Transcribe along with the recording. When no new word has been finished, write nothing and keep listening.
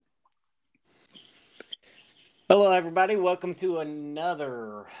Hello, everybody. Welcome to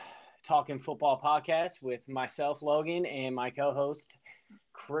another Talking Football podcast with myself, Logan, and my co-host,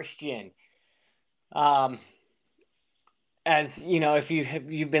 Christian. Um, as you know, if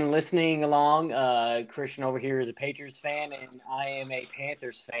you've been listening along, Christian over here is a Patriots fan, and I am a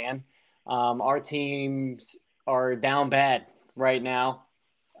Panthers fan. Our teams are down bad right now.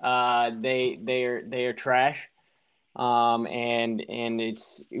 They are trash. And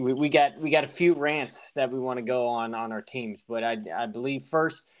it's we got a few rants that we want to go on our teams, but I believe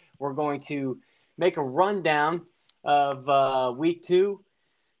first we're going to make a rundown of week 2,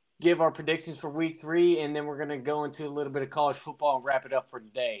 give our predictions for week 3, and then we're going to go into a little bit of college football and wrap it up for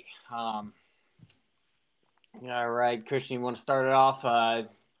today. All right, Christian, you want to start it off? Am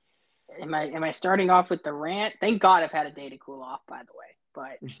I starting off with the rant? Thank God I've had a day to cool off, by the way.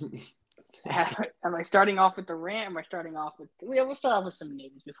 But am I starting off with the rant? Am I starting off with? We'll start off with some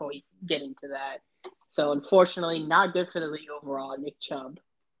news before we get into that. So unfortunately, not good for the league overall. Nick Chubb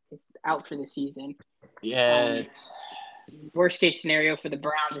is out for the season. Yes. Worst case scenario for the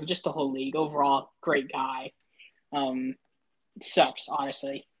Browns and just the whole league overall. Great guy. Sucks,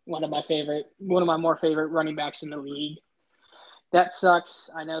 honestly. One of my more favorite running backs in the league. That sucks.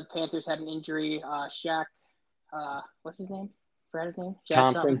 I know the Panthers had an injury. Shaq, what's his name? Forgot his name. Shaq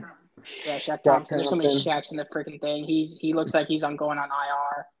Thompson. something. Yeah, Shaq Thompson. There's so many Shaqs in the freaking thing. He looks like he's going on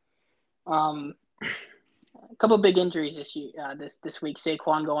IR. A couple big injuries this week.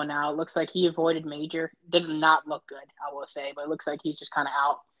 Saquon going out. Looks like he avoided major. Did not look good, I will say, but it looks like he's just kind of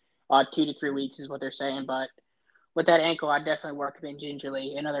out 2 to 3 weeks is what they're saying. But with that ankle, I definitely work him in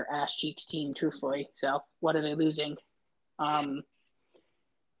gingerly. Another ass cheeks team, truthfully. So what are they losing?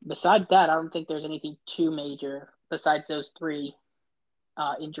 Besides that, I don't think there's anything too major besides those 3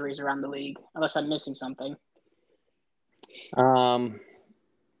 injuries around the league, unless I'm missing something. I'm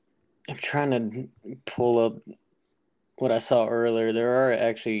trying to pull up what I saw earlier. There are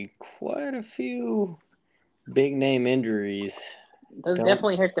actually quite a few big name injuries. Those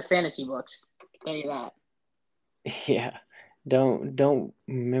definitely hurt the fantasy books. I'll tell you that. Yeah. Don't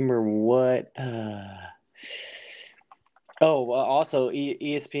remember what also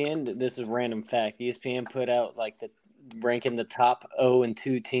ESPN, this is random fact. ESPN put out like the ranking the top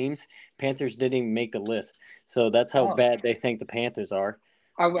 0-2 teams. Panthers didn't even make the list. So that's how bad they think the Panthers are.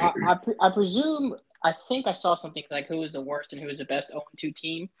 I presume, I think I saw something like who was the worst and who was the best 0-2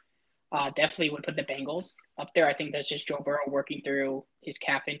 team. Definitely would put the Bengals up there. I think that's just Joe Burrow working through his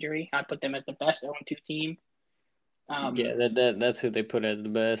calf injury. I'd put them as the best 0-2 team. Yeah, that's who they put as the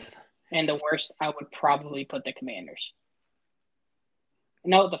best. And the worst, I would probably put the Commanders.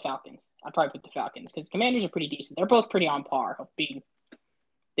 No, the Falcons. I'd probably put the Falcons because Commanders are pretty decent. They're both pretty on par of being.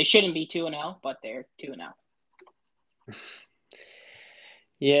 They shouldn't be 2-0, but they're 2-0.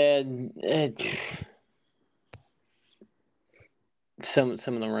 Yeah, some of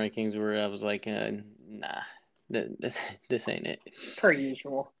the rankings where I was like, nah, this ain't it. Per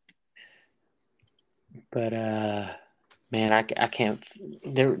usual. But man, I can't.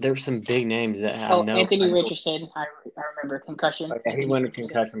 There's some big names that I know. Anthony Richardson. I remember concussion. Okay, he went to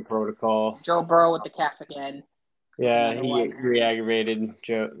concussion protocol. Joe Burrow with the calf again. Yeah, he re-aggravated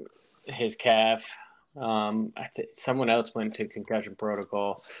his calf. Someone else went to concussion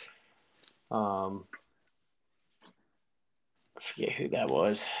protocol. I forget who that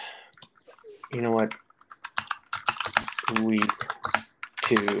was. You know what? Week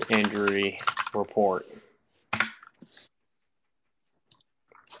 2 injury report.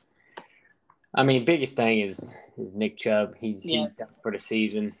 I mean, biggest thing is Nick Chubb. He's done for the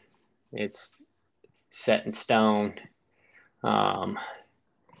season. It's set in stone. But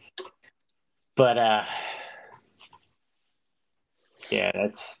yeah,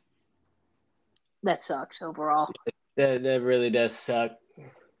 that sucks overall. That really does suck.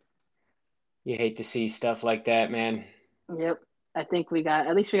 You hate to see stuff like that, man. Yep. I think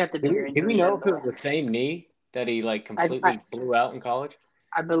at least we got the bigger injuries. Do we know if it was the same knee that he like completely blew out in college?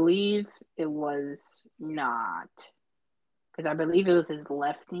 I believe it was not. Because I believe it was his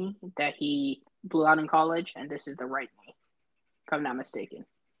left knee that he blew out in college, and this is the right knee, if I'm not mistaken.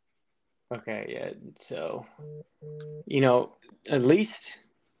 Okay, yeah. So, at least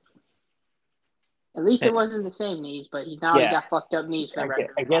it wasn't the same knees, but he got fucked up knees for the rest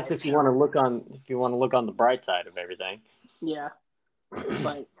of his life. I guess if you want to look on the bright side of everything. Yeah,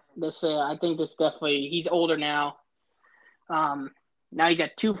 but I think this definitely. He's older now. Now he's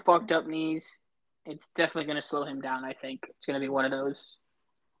got 2 fucked up knees. It's definitely going to slow him down. I think it's going to be one of those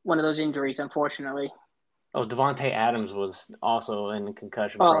injuries, unfortunately. Oh, Devontae Adams was also in the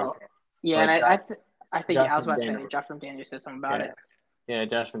concussion protocol. Yeah, and I think I was about to say Josh from Daniels said something about it. Yeah,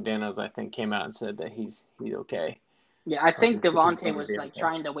 Josh McDaniels, I think, came out and said that he's okay. Yeah, I think Devontae was okay.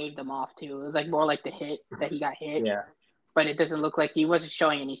 trying to wave them off too. It was more like the hit that he got hit. Yeah. But it doesn't look like he wasn't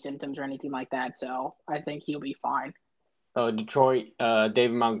showing any symptoms or anything like that. So I think he'll be fine. Oh, Detroit,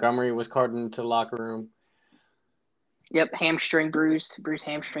 David Montgomery was carted into the locker room. Yep, hamstring bruised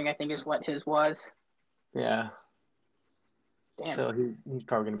hamstring, I think is what his was. Yeah. Damn. So he's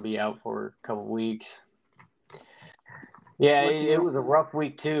probably going to be out for a couple weeks. Yeah, it was a rough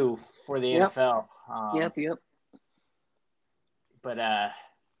week too for the NFL. Yep. But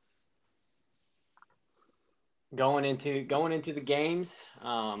going into the games,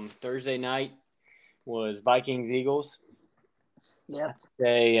 Thursday night was Vikings Eagles. Yep. I'd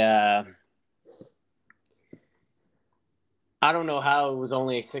say I don't know how it was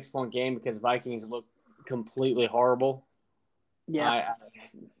only a 6-point game because Vikings looked completely horrible. Yeah.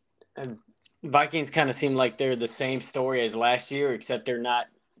 Vikings kind of seem like they're the same story as last year, except they're not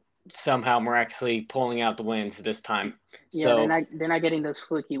somehow miraculously pulling out the wins this time. Yeah, so, they're not getting those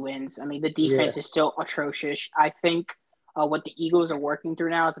fluky wins. I mean, the defense is still atrocious. I think what the Eagles are working through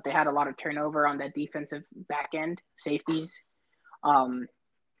now is that they had a lot of turnover on that defensive back end safeties.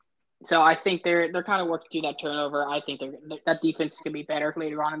 So I think they're kind of working through that turnover. I think that defense is going to be better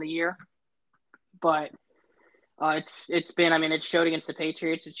later on in the year. But it's been, I mean, it showed against the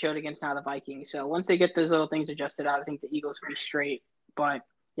Patriots. It showed against now the Vikings. So once they get those little things adjusted out, I think the Eagles will be straight. But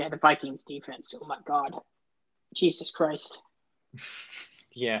yeah, the Vikings defense, oh my God. Jesus Christ.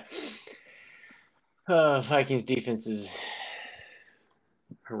 Yeah. Vikings defense is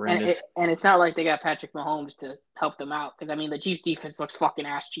horrendous. And it's not like they got Patrick Mahomes to help them out. Because, I mean, the Chiefs defense looks fucking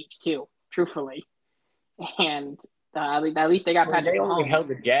ass cheeks, too, truthfully. And at least they got Patrick Mahomes. They only held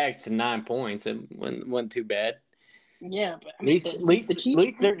the Jags to 9 points. It wasn't too bad. Yeah, but I mean, at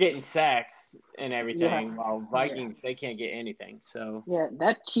least they're getting sacks and everything, yeah, while Vikings, they can't get anything. So yeah,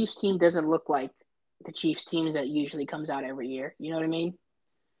 that Chiefs team doesn't look like the Chiefs teams that usually comes out every year. You know what I mean?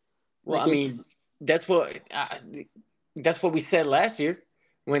 Well, I mean, that's what we said last year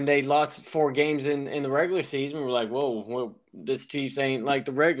when they lost 4 games in the regular season. We're like, whoa, this Chiefs ain't like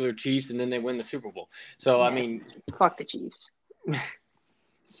the regular Chiefs, and then they win the Super Bowl. So yeah. I mean, fuck the Chiefs.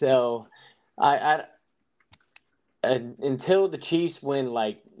 So I until the Chiefs win,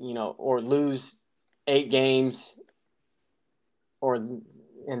 or lose 8 games or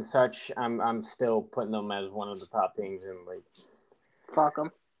and such, I'm still putting them as one of the top teams in the league. Fuck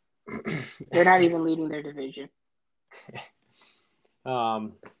them. They're not even leading their division.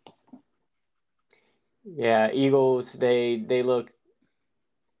 Yeah, Eagles. They look.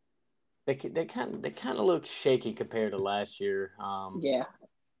 They kind of look shaky compared to last year. Yeah.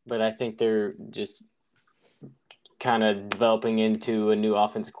 But I think they're just kind of developing into a new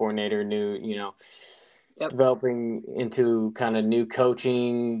offensive coordinator, developing into kind of new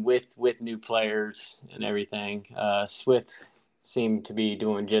coaching with new players and everything. Swift seemed to be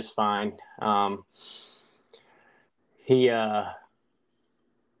doing just fine. For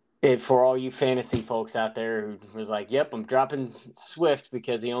all you fantasy folks out there who was like, yep, I'm dropping Swift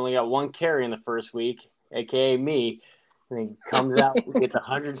because he only got 1 carry in the first week, a.k.a. me, and he comes out and gets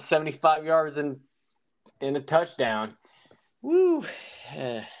 175 yards and a touchdown. Woo!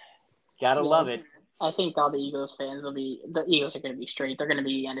 Gotta love it. I think all the Eagles fans the Eagles are going to be straight. They're going to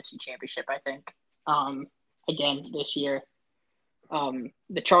be the NFC Championship, I think, again this year.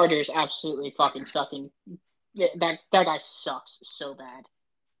 The Chargers absolutely fucking sucking. That guy sucks so bad.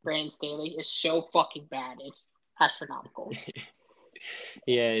 Brandon Staley is so fucking bad. It's astronomical.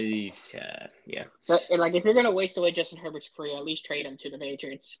 Yeah, he's yeah. But if you're gonna waste away Justin Herbert's career, at least trade him to the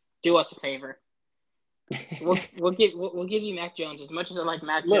Patriots. Do us a favor. We'll give you Mac Jones as much as I like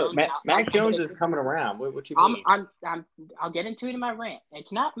Mac Jones. Mac Jones is coming around. What you mean? I'll get into it in my rant.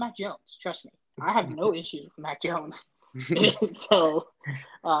 It's not Mac Jones. Trust me. I have no issues with Mac Jones. So,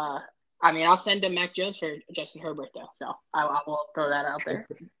 I mean, I'll send him Mac Jones for Justin Herbert, though. So I will throw that out there.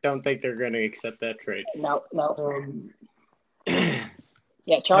 Don't think they're going to accept that trade. No.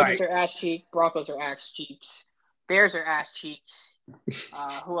 Yeah, Chargers are ass cheeks. Broncos are ass cheeks. Bears are ass cheeks.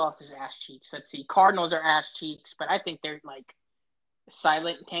 Who else is ass cheeks? Let's see. Cardinals are ass cheeks, but I think they're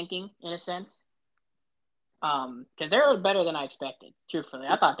silent tanking in a sense. Because they're better than I expected. Truthfully,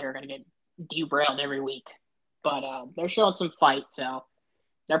 I thought they were going to get derailed every week, but they're showing some fight, so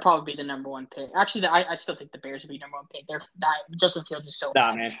they'll probably be the number 1 pick. Actually, I still think the Bears will be number 1 pick. Justin Fields is so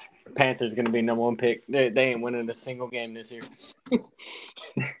bad. Man. Panthers going to be number 1 pick. They ain't winning a single game this year.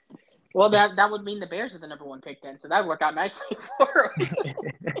 Well, that would mean the Bears are the number 1 pick then, so that would work out nicely for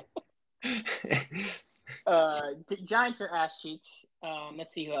them. The Giants are ass cheeks.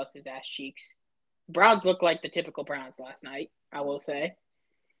 Let's see who else is ass cheeks. Browns look like the typical Browns last night, I will say.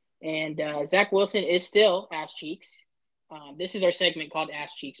 And Zach Wilson is still ass cheeks. This is our segment called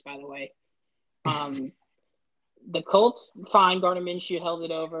Ass Cheeks, by the way. The Colts, fine. Gardner Minshew held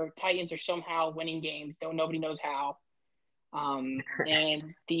it over. Titans are somehow winning games, though nobody knows how.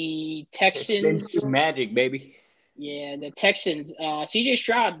 And the Texans. Magic, baby. Yeah, the Texans. CJ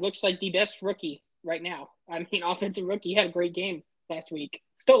Stroud looks like the best rookie right now. I mean, offensive rookie. He had a great game last week.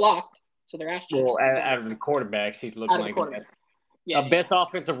 Still lost, so they're ass cheeks. Well, out of the quarterbacks, he's looking like the best. Yeah, best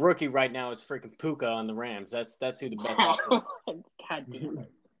offensive rookie right now is freaking Puka on the Rams. That's who the best offensive. God damn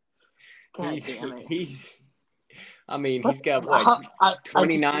it. God damn it. He's got what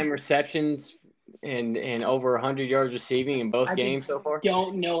 29 receptions and over 100 yards receiving in both games so far.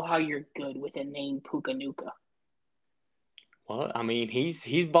 Don't know how you're good with a name Puka Nuka. Well, I mean,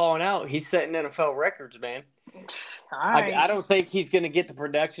 he's balling out. He's setting NFL records, man. All right. I don't think he's going to get the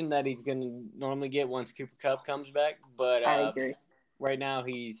production that he's going to normally get once Cooper Kupp comes back, but I agree. Right now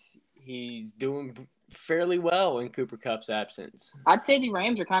he's doing fairly well in Cooper Kupp's absence. I'd say the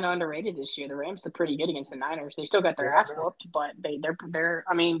Rams are kind of underrated this year. The Rams are pretty good against the Niners. They still got their ass whooped, but they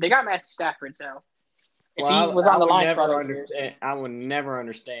got Matthew Stafford, so if he was on the line for all those years. I would never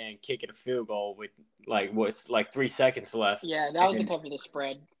understand kicking a field goal with what's 3 seconds left. Yeah, that was to cover the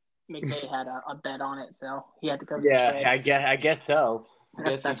spread. McVay had a bet on it, so he had to cover the spread. Yeah, I guess so. I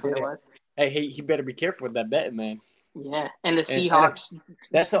guess that's what it was. Hey, he better be careful with that betting, man. Yeah, and the Seahawks.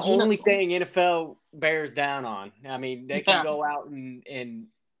 That's the only thing NFL bears down on. I mean, they can go out and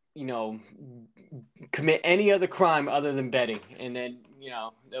commit any other crime other than betting, and then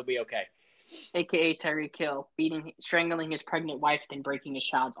they'll be okay. AKA Tyreek Hill strangling his pregnant wife and breaking his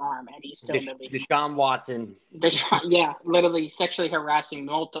child's arm, and he's still living. Deshaun Watson. Literally sexually harassing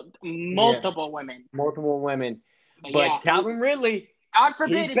multiple women. Multiple women. But Calvin Ridley. God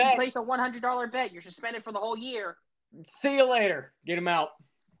forbid if you place a $100 bet, you're suspended for the whole year. See you later. Get him out.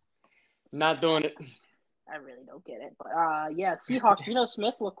 Not doing it. I really don't get it. But, Seahawks, Geno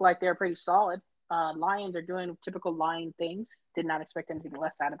Smith looked like they're pretty solid. Lions are doing typical Lion things. Did not expect anything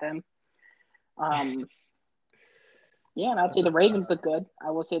less out of them. And I'd say the Ravens look good.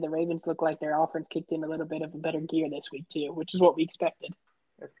 I will say the Ravens look like their offense kicked in a little bit of a better gear this week, too, which is what we expected.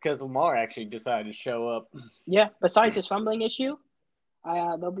 That's because Lamar actually decided to show up. Yeah, besides his fumbling issue,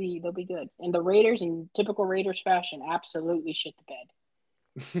 they'll be good. And the Raiders, in typical Raiders fashion, absolutely shit the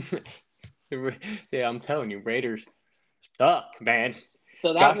bed. Yeah, I'm telling you, Raiders suck, man.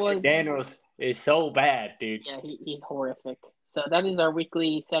 So that Josh McDaniels is so bad, dude. Yeah, he's horrific. So that is our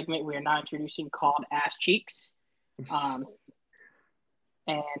weekly segment we are now introducing called Ass Cheeks. That's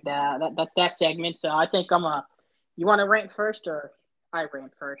that segment. So I think you want to rant first or I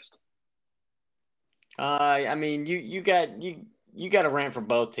rant first? I mean, you got a rant for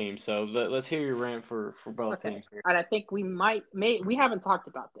both teams, so let's hear your rant for both teams. And I think we we haven't talked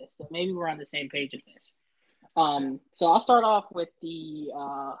about this, so maybe we're on the same page of this. So I'll start off with the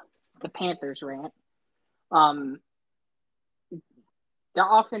Panthers rant. The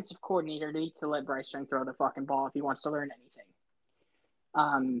offensive coordinator needs to let Bryce Young throw the fucking ball if he wants to learn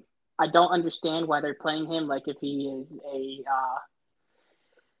anything. I don't understand why they're playing him like if he is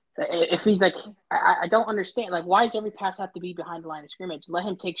if he's like, I don't understand. Like, why does every pass have to be behind the line of scrimmage? Let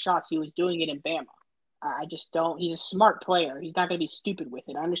him take shots. He was doing it in Bama. I just don't. He's a smart player. He's not going to be stupid with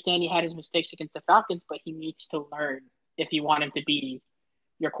it. I understand he had his mistakes against the Falcons, but he needs to learn if you want him to be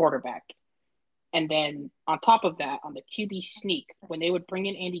your quarterback. And then on top of that, on the QB sneak, when they would bring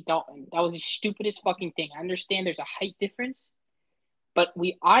in Andy Dalton, that was the stupidest fucking thing. I understand there's a height difference, but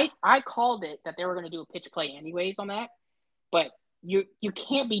I called it that they were going to do a pitch play anyways on that. But you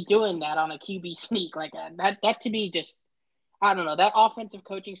can't be doing that on a QB sneak like that. That to me just, I don't know. That offensive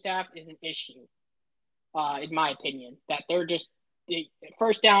coaching staff is an issue, in my opinion. That they're just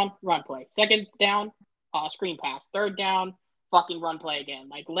first down, run play. Second down, screen pass. Third down, fucking run play again.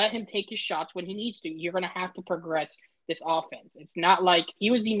 Like, let him take his shots when he needs to. You're going to have to progress this offense. It's not like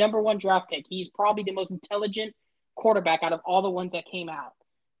he was the number one draft pick. He's probably the most intelligent quarterback out of all the ones that came out.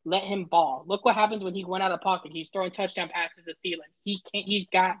 Let him ball. Look what happens when he went out of pocket. He's throwing touchdown passes to Thielen. He's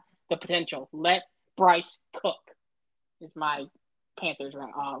got the potential. Let Bryce cook is my Panthers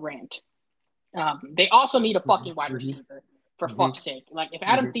rant. They also need a fucking wide receiver, for fuck's sake. Like, if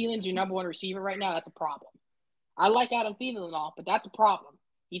Adam Thielen's your number one receiver right now, that's a problem. I like Adam Thielen and all, but that's a problem.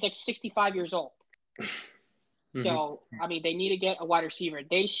 He's like 65 years old. So, I mean, they need to get a wide receiver.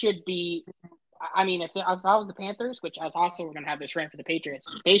 They should be – I mean, if I was the Panthers, which as also we're going to have this rant for the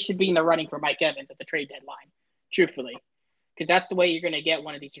Patriots, they should be in the running for Mike Evans at the trade deadline, truthfully, because that's the way you're going to get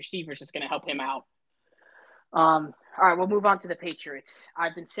one of these receivers that's going to help him out. All right, we'll move on to the Patriots.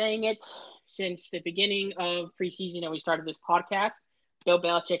 I've been saying it since the beginning of preseason and we started this podcast. Bill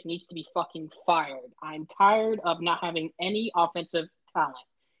Belichick needs to be fucking fired. I'm tired of not having any offensive talent.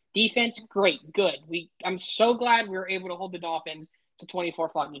 Defense, great, good. I'm so glad we were able to hold the Dolphins to 24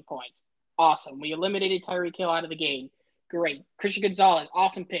 fucking points. Awesome. We eliminated Tyreek Hill out of the game. Great. Christian Gonzalez,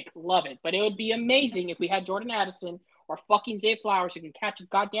 awesome pick. Love it. But it would be amazing if we had Jordan Addison or fucking Zay Flowers who can catch a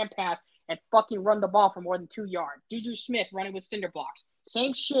goddamn pass and fucking run the ball for more than 2 yards. Juju Smith running with cinder blocks.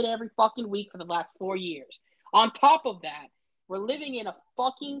 Same shit every fucking week for the last 4 years. On top of that, we're living in a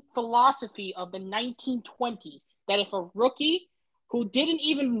fucking philosophy of the 1920s that if a rookie who didn't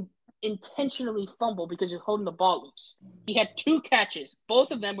even intentionally fumble because he was holding the ball loose, he had 2 catches.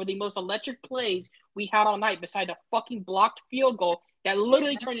 Both of them were the most electric plays we had all night beside a fucking blocked field goal that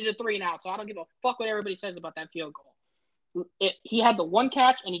literally turned into 3 and out. So I don't give a fuck what everybody says about that field goal. He had the 1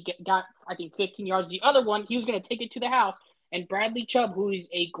 catch and he got, I think, 15 yards. The other one, he was going to take it to the house. And Bradley Chubb, who is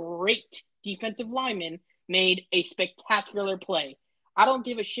a great defensive lineman, made a spectacular play. I don't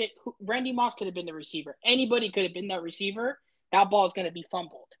give a shit. Randy Moss could have been the receiver. Anybody could have been that receiver. That ball is going to be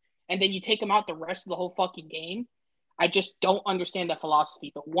fumbled. And then you take him out the rest of the whole fucking game. I just don't understand that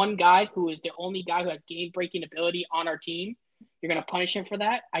philosophy. The one guy who is the only guy who has game-breaking ability on our team, you're going to punish him for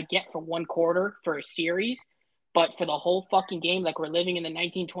that. I get for 1 quarter for a series. But for the whole fucking game, like we're living in the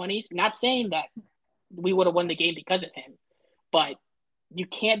 1920s, not saying that we would have won the game because of him, but you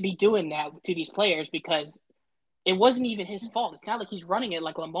can't be doing that to these players because it wasn't even his fault. It's not like he's running it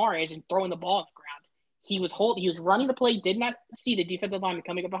like Lamar is and throwing the ball on the ground. He was running the play, did not see the defensive lineman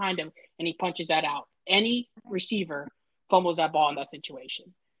coming up behind him, and he punches that out. Any receiver fumbles that ball in that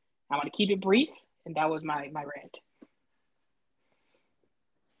situation. I'm going to keep it brief, and that was my rant.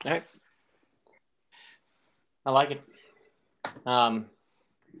 All right. I like it. I'm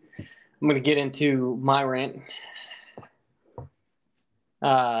going to get into my rant.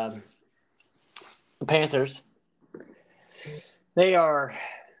 The Panthers, they are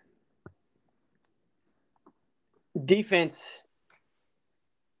defense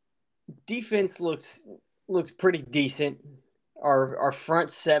looks pretty decent. Our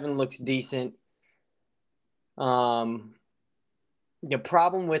front 7 looks decent. The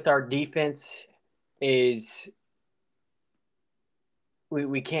problem with our defense is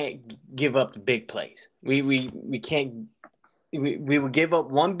we can't give up the big plays. We can't. We would give up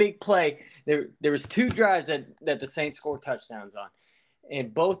 1 big play. There was 2 drives that the Saints scored touchdowns on,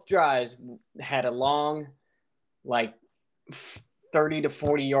 and both drives had a long, like 30 to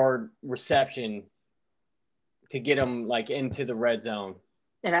 40 yard reception to get them like into the red zone.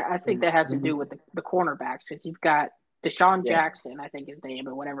 And I think that has to do with the cornerbacks because you've got Deshaun Jackson, I think his name,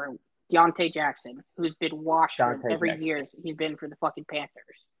 or whatever, Deontay Jackson, who's been washed for every year he's been for the fucking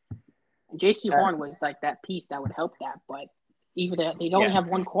Panthers. And J.C. Horn was like that piece that would help that, but even they only have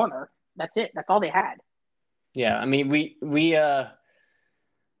 1 corner. That's it. That's all they had. Yeah, I mean we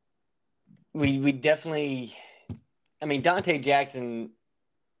definitely. I mean Dante Jackson.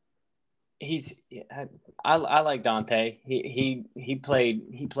 I like Dante. He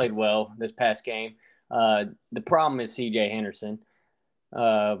played well this past game. The problem is C.J. Henderson.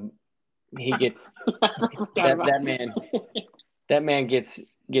 He gets that man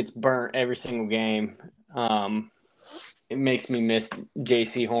gets burnt every single game. It makes me miss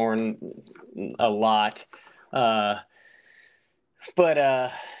J.C. Horn a lot. But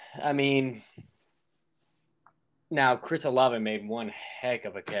I mean, now Chris Olave made 1 heck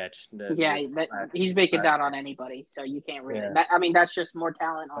of a catch. He's making that on anybody, so you can't really. Yeah. I mean, that's just more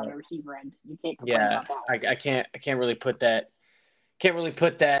talent on the receiver end. You can't complain about that. I can't really put that.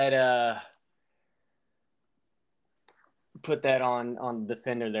 Put that on the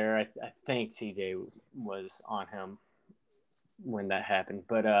defender there. I think CJ was on him when that happened,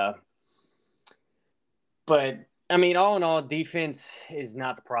 but I mean, all in all, defense is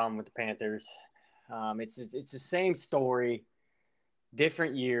not the problem with the Panthers. It's the same story,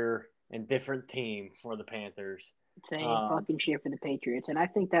 different year and different team for the Panthers. Same fucking shit for the Patriots, and I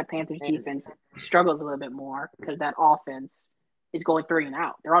think that Panthers defense struggles a little bit more because that offense is going 3 and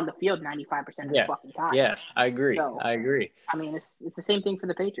out. They're on the field 95% of the fucking time. Yeah, I agree. I mean, it's the same thing for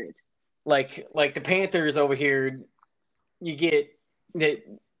the Patriots. Like the Panthers over here, you get an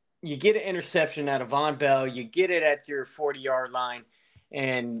interception out of Von Bell, you get it at your 40-yard line,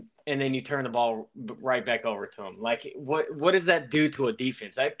 and then you turn the ball right back over to them. Like, what does that do to a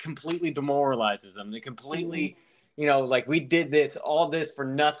defense? That completely demoralizes them. They completely, like we did all this for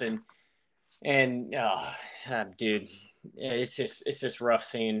nothing. And dude, it's just rough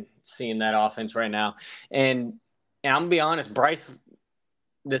seeing that offense right now. And I'm gonna be honest, Bryce,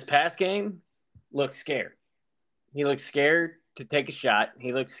 this past game looked scared. He looked scared to take a shot.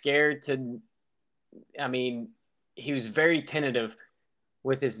 He looked scared to. I mean, he was very tentative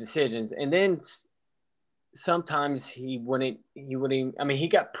with his decisions, and then sometimes he wouldn't. He wouldn't. I mean, he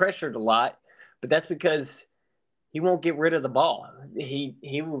got pressured a lot, but that's because he won't get rid of the ball.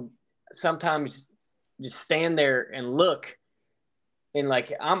 He will sometimes just stand there and look, and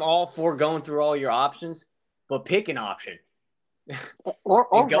like I'm all for going through all your options, but pick an option or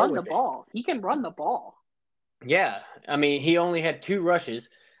and go run the with it. ball. He can run the ball. Yeah, I mean, he only had 2 rushes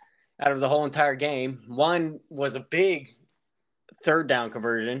out of the whole entire game. One was a big third down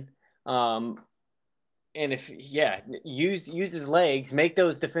conversion. And use his legs, make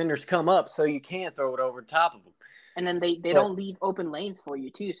those defenders come up so you can throw it over the top of them. And then they don't leave open lanes for you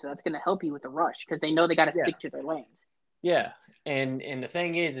too, so that's going to help you with the rush because they know they got to stick to their lanes. Yeah, and the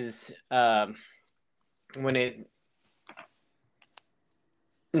thing is when it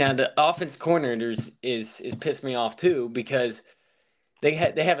now the offense coordinators is pissed me off too because they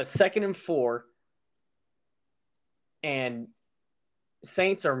have a 2nd and 4, and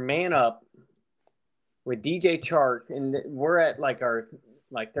Saints are man up with DJ Chark, and we're at like our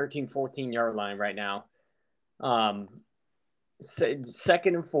 13, 14 yard line right now. 2nd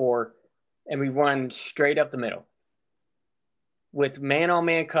and 4, and we run straight up the middle with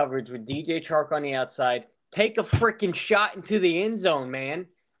man-on-man coverage with DJ Chark on the outside. Take a freaking shot into the end zone, man.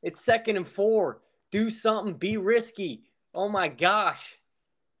 It's 2nd and 4. Do something. Be risky. Oh, my gosh.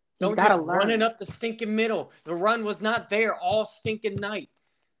 Don't just running up the stinking middle. The run was not there all stinking night.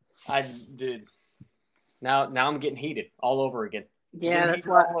 Dude. Now I'm getting heated all over again. Yeah,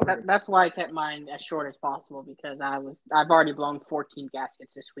 that's why I kept mine as short as possible because I've already blown 14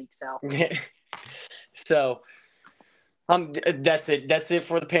 gaskets this week. So that's it. That's it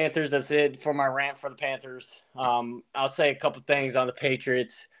for the Panthers. That's it for my rant for the Panthers. I'll say a couple things on the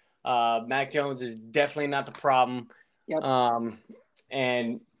Patriots. Mac Jones is definitely not the problem. Yep.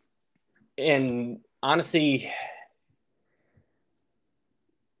 And honestly,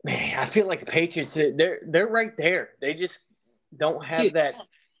 man, I feel like the Patriots, they're right there. They just don't have that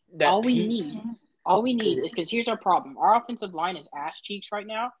all piece. We need is because here's our problem. Our offensive line is ass cheeks right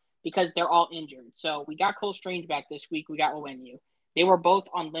now because they're all injured. So we got Cole Strange back this week. We got Owenu. They were both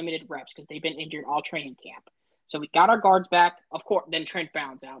on limited reps because they've been injured all training camp. So we got our guards back. Of course, then Trent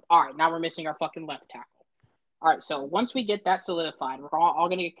Brown's out. All right, now we're missing our fucking left tackle. All right, so once we get that solidified, we're all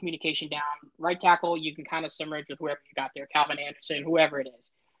going to get communication down. Right tackle, you can kind of submerge with whoever you got there, Calvin Anderson, whoever it is.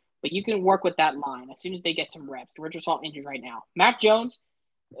 But you can work with that line as soon as they get some reps. We're just all injured right now. Mac Jones,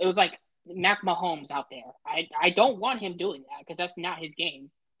 it was like Mac Mahomes out there. I don't want him doing that because that's not his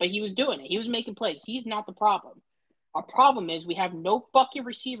game. But he was doing it. He was making plays. He's not the problem. Our problem is we have no fucking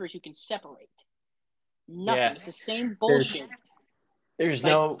receivers who can separate. Nothing. Yeah. It's the same bullshit. There's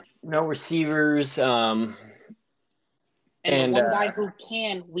no receivers. And the one guy who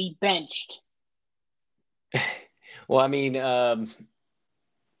can, we benched. Well, I mean, I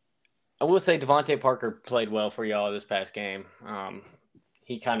will say Devontae Parker played well for y'all this past game.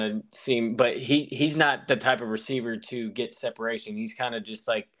 He kind of seemed, but he's not the type of receiver to get separation. He's kind of just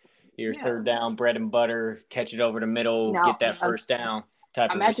like your third down, bread and butter, catch it over the middle, get that first down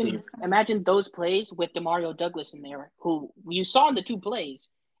type of receiver. Imagine those plays with DeMario Douglas in there, who you saw in the 2 plays.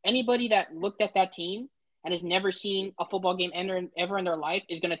 Anybody that looked at that team and has never seen a football game ever in their life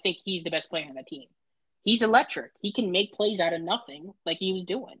is going to think he's the best player on that team. He's electric. He can make plays out of nothing like he was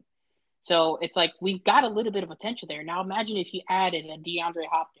doing. So it's like we've got a little bit of potential there. Now imagine if you added a DeAndre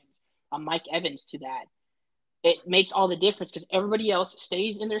Hopkins, a Mike Evans to that. It makes all the difference because everybody else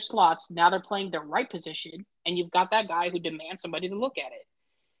stays in their slots. Now they're playing their right position, and you've got that guy who demands somebody to look at it.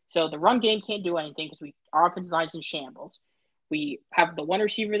 So the run game can't do anything because our offensive line's in shambles. We have the one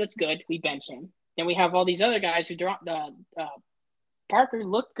receiver that's good. We bench him. Then we have all these other guys who drop Parker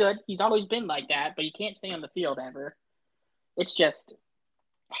looked good. He's always been like that, but he can't stay on the field ever. It's just,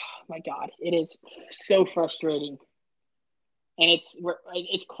 oh my God, it is so frustrating. And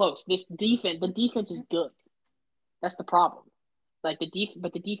it's close. The defense is good. That's the problem. But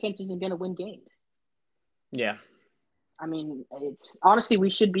the defense isn't going to win games. Yeah. I mean, it's honestly we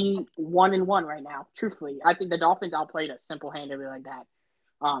should be 1-1 right now. Truthfully, I think the Dolphins outplayed us single-handedly like that.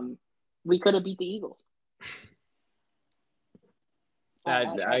 We could have beat the Eagles.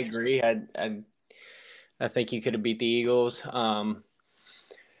 I agree. I think you could have beat the Eagles.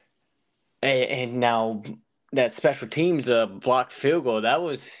 And now that special teams blocked field goal, that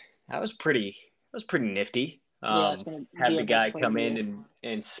was pretty nifty. Have the guy come in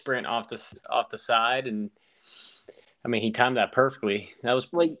and sprint off the side, and I mean he timed that perfectly. That was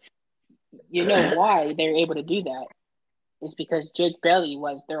you know why they're able to do that is because Jake Bailey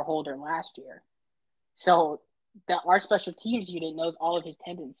was their holder last year. So that our special teams unit knows all of his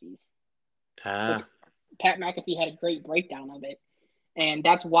tendencies, which Pat McAfee had a great breakdown of it. And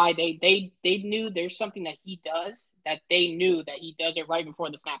that's why they knew there's something that he does that they knew that he does it right before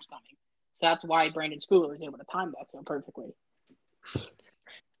the snap's coming. So that's why Brandon Schooler was able to time that so perfectly.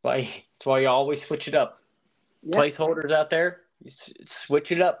 That's why you always switch it up. Yeah. Placeholders out there, you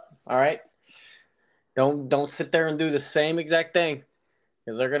switch it up. All right. Don't sit there and do the same exact thing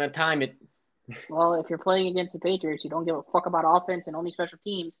because they're gonna time it. Well, if you're playing against the Patriots, you don't give a fuck about offense and only special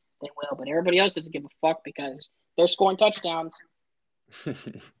teams, they will. But everybody else doesn't give a fuck because they're scoring touchdowns.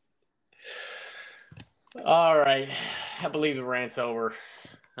 All right. I believe the rant's over.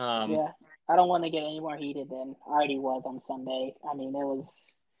 Yeah. I don't want to get any more heated than I already was on Sunday. I mean,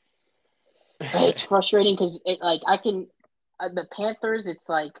 it's frustrating because the Panthers, it's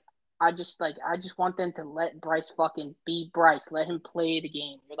like, I just want them to let Bryce fucking be Bryce. Let him play the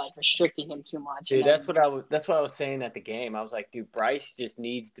game. You're like restricting him too much. Dude, that's what I was saying at the game. I was like, dude, Bryce just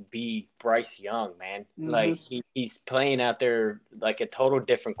needs to be Bryce Young, man. Mm-hmm. Like he's playing out there like a total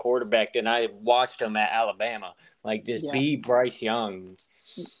different quarterback than I watched him at Alabama. Like just be Bryce Young.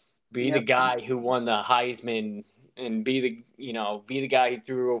 Be the guy who won the Heisman and be the guy who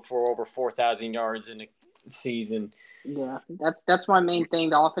threw for over 4,000 yards in a season. Yeah, that's my main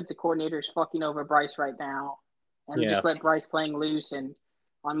thing. The offensive coordinator is fucking over Bryce right now, and just let Bryce playing loose. And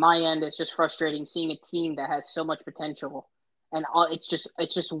on my end, it's just frustrating seeing a team that has so much potential, and it's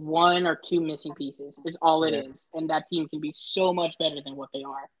just one or two missing pieces is all it is, and that team can be so much better than what they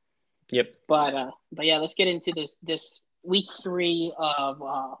are. Yep. But yeah, let's get into this week 3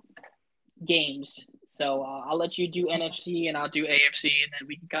 of games. So I'll let you do NFC and I'll do AFC, and then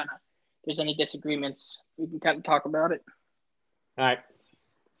we can kind of, if there's any disagreements, we can kind of talk about it. All right.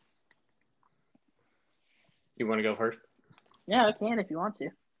 You want to go first? Yeah, I can if you want to.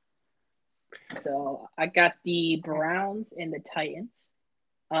 So I got the Browns and the Titans.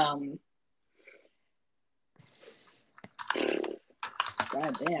 God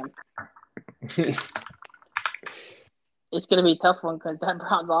damn. It's going to be a tough one because that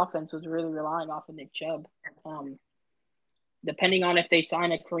Browns offense was really relying off of Nick Chubb. Depending on if they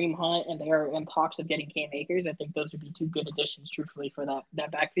sign a Kareem Hunt and they're in talks of getting Cam Akers, I think those would be two good additions, truthfully, for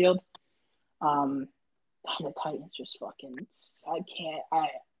that backfield. The Titans just fucking.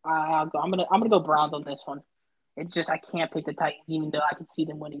 I'm gonna go Browns on this one. It's just I can't pick the Titans, even though I can see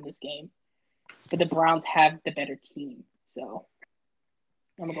them winning this game. But the Browns have the better team, so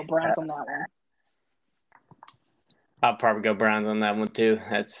I'm gonna go Browns on that one. I'll probably go Browns on that one too.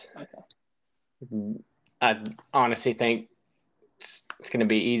 That's okay. I honestly think it's going to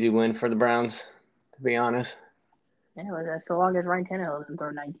be an easy win for the Browns, to be honest. Yeah, so long as Ryan Tannehill doesn't throw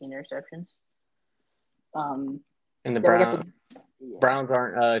 19 interceptions. And the Browns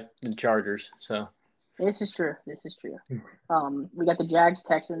aren't the Chargers, so. This is true. We got the Jags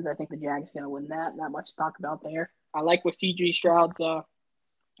Texans. I think the Jags are going to win that. Not much to talk about there. I like what C.J. Stroud's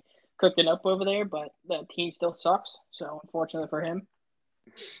cooking up over there, but the team still sucks. So unfortunately for him.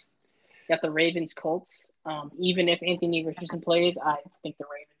 Got the Ravens Colts. Even if Anthony Richardson plays, I think the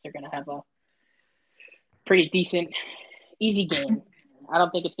Ravens are going to have a pretty decent, easy game. I don't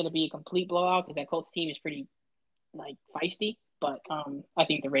think it's going to be a complete blowout because that Colts team is pretty feisty. But I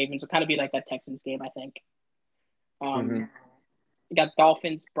think the Ravens will kind of be like that Texans game, I think. You got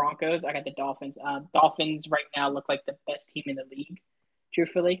Dolphins, Broncos. I got the Dolphins. Dolphins right now look like the best team in the league,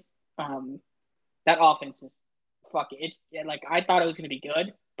 truthfully. That offense is fucking. It's I thought it was going to be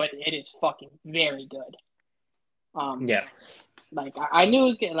good, but it is fucking very good. I knew it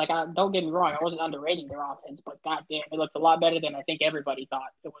was good. Don't get me wrong, I wasn't underrating their offense, but goddamn, it looks a lot better than I think everybody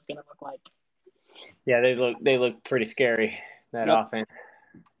thought it was going to look like. Yeah, they look pretty scary. That offense.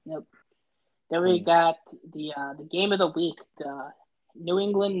 Yep. Then we got the game of the week: the New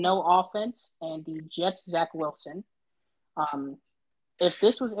England no offense and the Jets Zach Wilson. If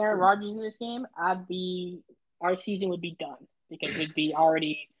this was Aaron Rodgers in this game, our season would be done because we'd be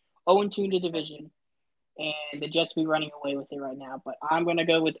already 0-2 in the division, and the Jets be running away with it right now. But I'm going to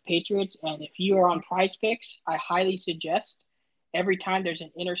go with the Patriots, and if you are on Prize Picks, I highly suggest every time there's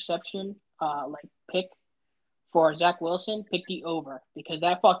an interception, pick for Zach Wilson, pick the over because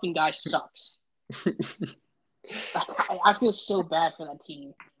that fucking guy sucks. I feel so bad for that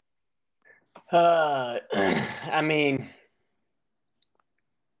team. I mean,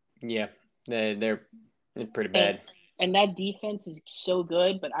 yeah, they're pretty bad. And that defense is so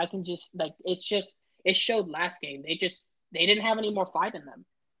good, but I can just it showed last game. They didn't have any more fight in them.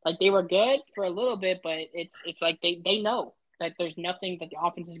 They were good for a little bit, but it's like they know that there's nothing that the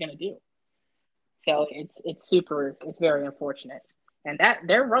offense is going to do. So it's very unfortunate. And that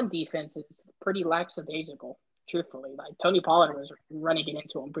their run defense is pretty lackadaisical, truthfully. Like, Tony Pollard was running it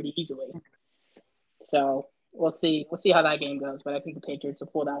into him pretty easily. So we'll see. We'll see how that game goes. But I think the Patriots will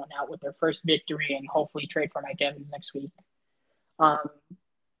pull that one out with their first victory and hopefully trade for Mike Evans next week.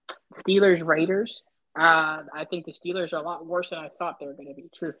 Steelers Raiders. I think the Steelers are a lot worse than I thought they were going to be.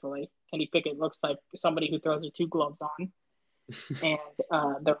 Truthfully, Kenny Pickett looks like somebody who throws with two gloves on, and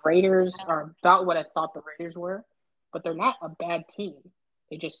the Raiders are about what I thought the Raiders were, but they're not a bad team.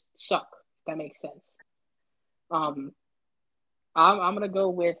 They just suck. If that makes sense. I'm gonna go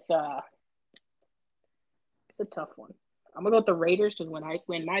with. It's a tough one. I'm gonna go with the Raiders because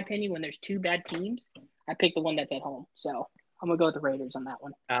in my opinion, when there's two bad teams, I pick the one that's at home. So I'm gonna go with the Raiders on that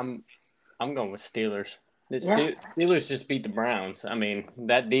one. I'm going with Steelers. Yeah. Steelers just beat the Browns. I mean,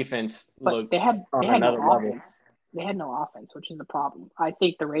 that defense But looked they had another no level. offense. They had no offense, which is the problem. I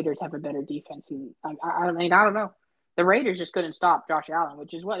think the Raiders have a better defense. And I mean, I don't know. The Raiders just couldn't stop Josh Allen,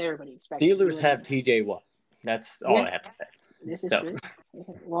 which is what everybody expected. Steelers have TJ Watt. That's all I have to say. This is true.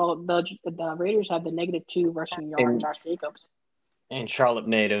 Well, the Raiders have the -2 rushing yard Josh Jacobs. And Charlotte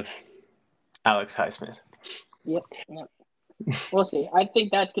native Alex Highsmith. Yep. We'll see. I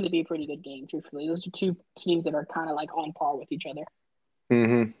think that's going to be a pretty good game, truthfully. Those are two teams that are kind of like on par with each other.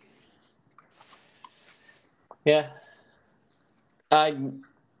 Mm-hmm. Yeah.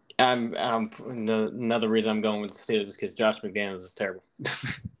 Another reason I'm going with the Steelers is because Josh McDaniels is terrible.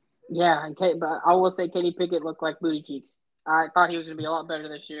 Yeah, okay, but I will say Kenny Pickett looked like booty cheeks. I thought he was going to be a lot better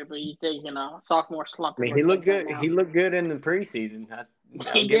this year, but he's taking a sophomore slump. I mean, he looked good. He looked good in the preseason.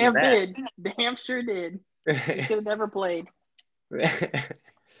 He damn did. Damn sure did. He should have never played.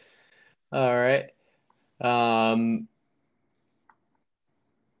 All right.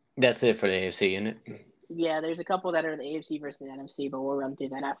 That's it for the AFC, isn't it? Yeah, there's a couple that are the AFC versus the NFC, but we'll run through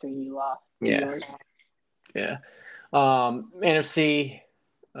that after you do yours. Yeah. NFC.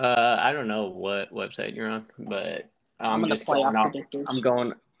 I don't know what website you're on, but I'm just going off. I'm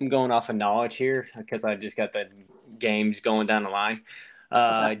going off of knowledge here because I just got the games going down the line.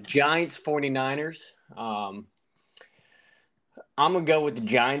 Giants 49ers. I'm gonna go with the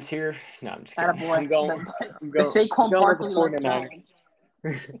Giants here. No, I'm just kidding. I'm going the Saquon Barkley with the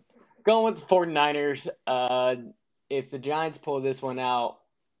 49ers. Going with the 49ers. If the Giants pull this one out,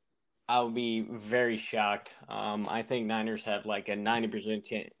 I'll be very shocked. I think Niners have like a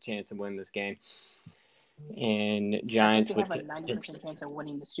 90% chance of winning this game. And Giants have a 90% chance of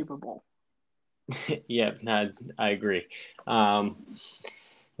winning the Super Bowl. Yeah, I agree.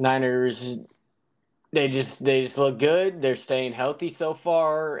 Niners, they just look good. They're staying healthy so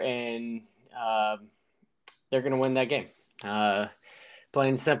far, and they're going to win that game. Plain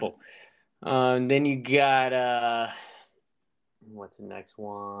and simple. Then you got what's the next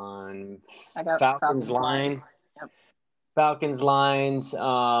one? I got Falcons Lions. Yep. Falcons Lions.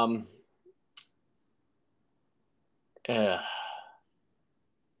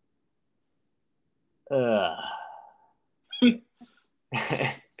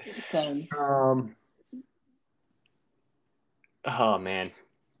 Same. Oh man,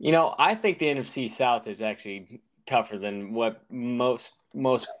 I think the NFC South is actually tougher than what most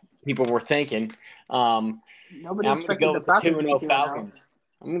people were thinking. Nobody I'm going to go with the 2-0 Falcons.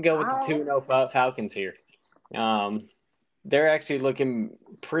 I'm going to go with the 2-0 Falcons here. They're actually looking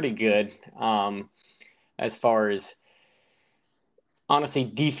pretty good as far as, honestly,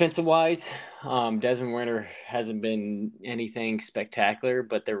 defensive-wise. Desmond Ridder hasn't been anything spectacular,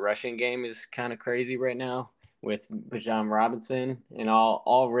 but their rushing game is kind of crazy right now with Bijan Robinson. And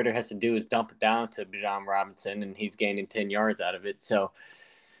all Ridder has to do is dump it down to Bijan Robinson, and he's gaining 10 yards out of it. So,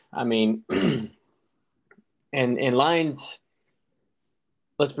 I mean, and Lions,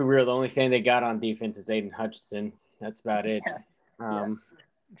 let's be real, the only thing they got on defense is Aiden Hutchinson. That's about it.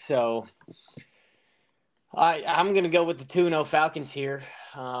 So I'm going to go with the 2-0 Falcons here.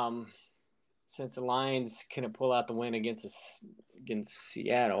 Since the Lions couldn't pull out the win against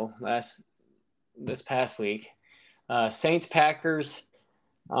Seattle this past week. Saints Packers.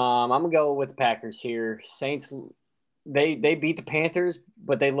 I'm going to go with the Packers here. Saints, they beat the Panthers,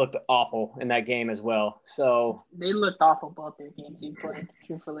 but they looked awful in that game as well. So they looked awful both their games you played,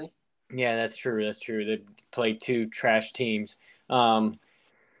 truthfully. Yeah, that's true. They played two trash teams. But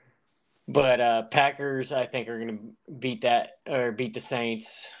Packers, I think, are going to beat the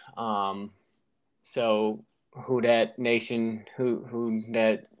Saints. So who that nation, who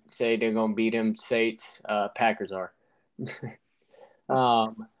that say they're going to beat them? Saints, Packers are.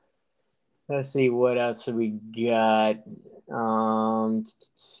 Let's see what else we got.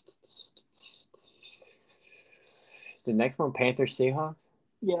 Is the next one Panthers Seahawks?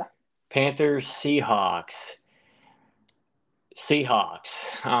 Yeah. Panthers Seahawks.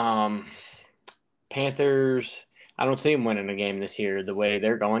 Panthers, I don't see them winning a game this year the way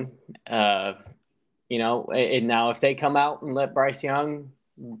they're going. And now if they come out and let Bryce Young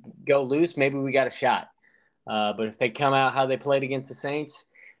go loose, maybe we got a shot. But if they come out how they played against the Saints,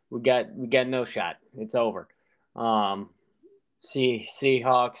 we got no shot. It's over. Seahawks.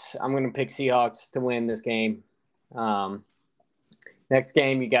 I'm going to pick Seahawks to win this game. Next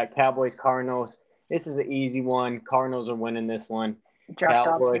game, you got Cowboys Cardinals. This is an easy one. Cardinals are winning this one. Josh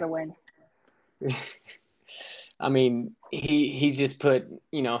Dobbs for the win. I mean, he just put,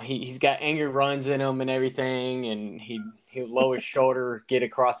 he's got angry runs in him and everything, and he'll lower his shoulder, get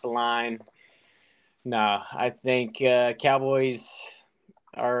across the line. No, I think Cowboys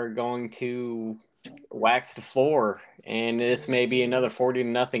are going to wax the floor, and this may be another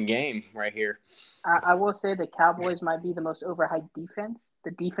 40-0 game right here. I will say the Cowboys might be the most overhyped defense.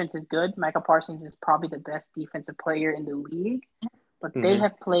 The defense is good. Micah Parsons is probably the best defensive player in the league, but they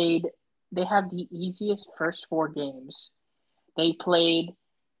have the easiest first 4 games. They played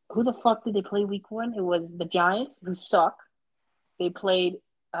 – who the fuck did they play week 1? It was the Giants, who suck. They played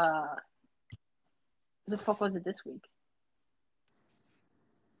who the fuck was it this week?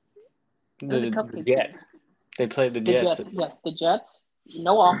 The Jets. They played the Jets. Yes, the Jets.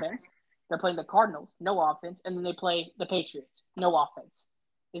 No offense. They're playing the Cardinals. No offense. And then they play the Patriots. No offense.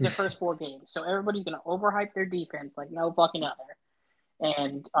 These are first 4 games. So everybody's going to overhype their defense like no fucking other.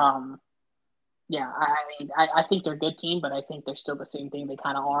 And, I think they're a good team, but I think they're still the same thing they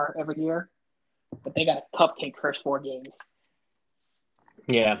kind of are every year. But they got a cupcake first 4 games.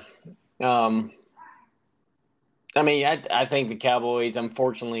 Yeah. I think the Cowboys,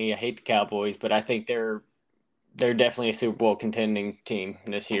 unfortunately, I hate the Cowboys, but I think they're definitely a Super Bowl contending team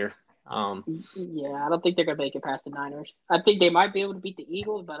this year. I don't think they're going to make it past the Niners. I think they might be able to beat the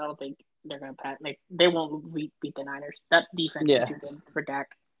Eagles, but I don't think they're going to they won't beat the Niners. That defense is too good for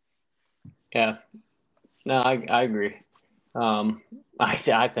Dak. Yeah. No, I agree.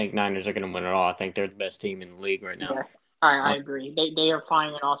 I think Niners are going to win it all. I think they're the best team in the league right now. Yeah, I agree. They are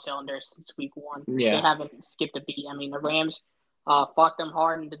firing on all cylinders since week 1. Yeah. They haven't skipped a beat. I mean, the Rams fought them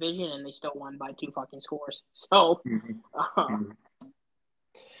hard in the division, and they still won by 2 fucking scores. So,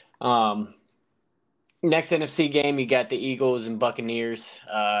 next NFC game, you got the Eagles and Buccaneers.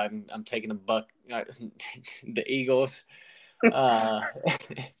 I'm taking the Eagles.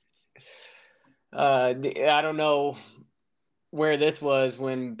 I don't know where this was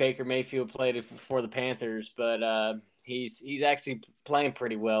when Baker Mayfield played for the Panthers, but he's actually playing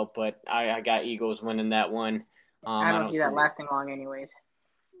pretty well. But I got Eagles winning that one. I don't see that lasting long, anyways.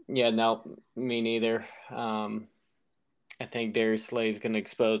 Yeah, no, me neither. I think Darius Slay is going to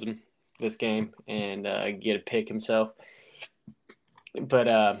expose him this game and get a pick himself. But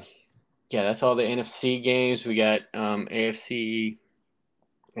that's all the NFC games. We got AFC,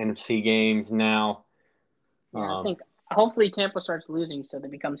 NFC games now. I think hopefully Tampa starts losing so they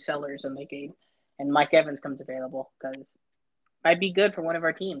become sellers and and Mike Evans comes available because it might be good for one of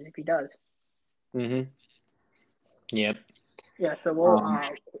our teams if he does. Mm-hmm. Yep. Yeah, so we'll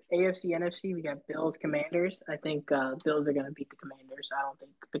AFC, NFC, we got Bills, Commanders. I think Bills are going to beat the Commanders. I don't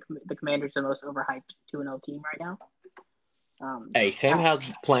think the Commanders are the most overhyped 2-0 team right now. Hey, Sam Howell's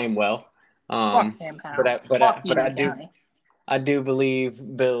playing well. Fuck Sam Howell. But I do believe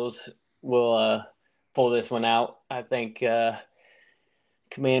Bills will pull this one out. I think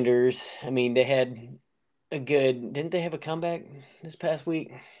Commanders. I mean, they had didn't they have a comeback this past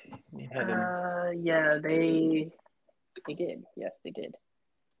week? They did. Yes, they did.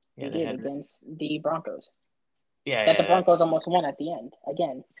 They did against the Broncos. Yeah. The Broncos almost won at the end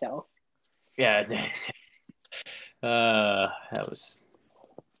again. So. Yeah. That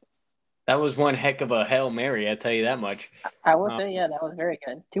was one heck of a Hail Mary, I tell you that much. I will say, that was very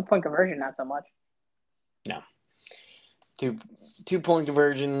good. 2-point conversion, not so much. No. 2-point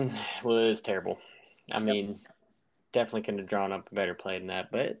conversion was terrible. I mean, definitely could have drawn up a better play than that,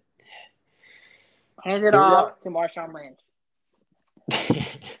 but hand it off to Marshawn Lynch.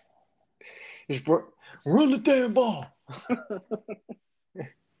 Just run the damn ball.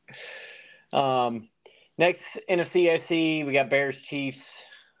 Next NFC AFC, we got Bears Chiefs.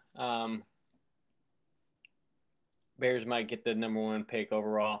 Bears might get the number 1 pick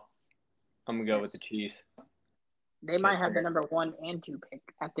overall. I'm gonna go with the Chiefs. They might have the number 1 and 2 pick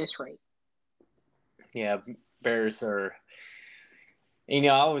at this rate. Yeah, Bears are.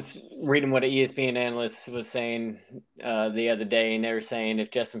 I was reading what an ESPN analyst was saying the other day, and they were saying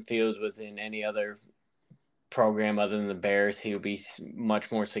if Justin Fields was in any other program other than the Bears, he would be much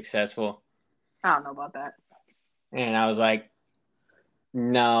more successful. I don't know about that. And I was like,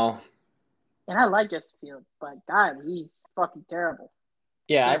 no. And I like Justin Fields, but God, he's fucking terrible.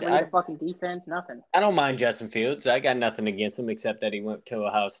 Yeah, Can't read a fucking defense, nothing. I don't mind Justin Fields. I got nothing against him except that he went to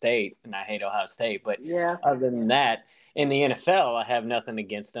Ohio State, and I hate Ohio State. But Yeah. other than that, in the NFL, I have nothing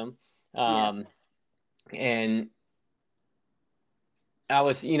against him. And I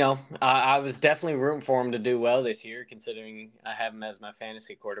was, I was definitely rooting for him to do well this year, considering I have him as my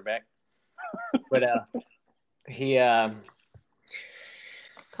fantasy quarterback. But he, I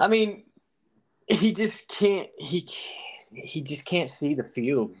mean, he just can't. He just can't see the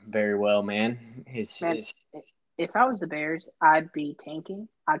field very well, man. If I was the Bears, I'd be tanking.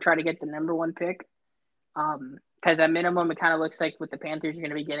 I'd try to get the number 1 pick. Because at minimum, it kind of looks like with the Panthers, you're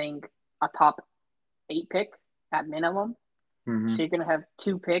going to be getting a top 8 pick at minimum. Mm-hmm. So you're going to have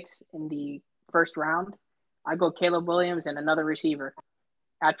 2 picks in the first round. I'd go Caleb Williams and another receiver.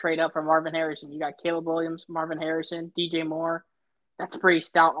 I'd trade up for Marvin Harrison. You got Caleb Williams, Marvin Harrison, DJ Moore. That's a pretty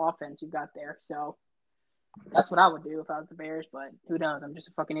stout offense you got there. So that's what I would do if I was the Bears, but who knows? I'm just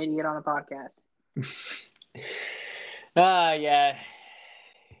a fucking idiot on a podcast. Yeah.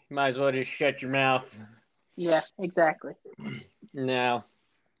 Might as well just shut your mouth. Yeah, exactly. No.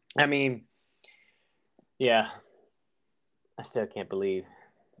 I mean, yeah. I still can't believe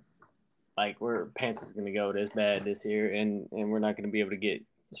we're Panthers going to go this bad this year, and we're not going to be able to get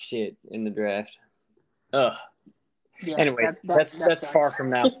shit in the draft. Ugh. Yeah, anyways, that's far from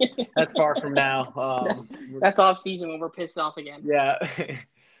now. That's far from now. That's off season when we're pissed off again. Yeah,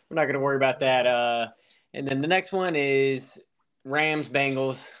 we're not going to worry about that. And then the next one is Rams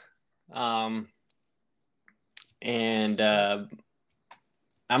Bengals, and I'm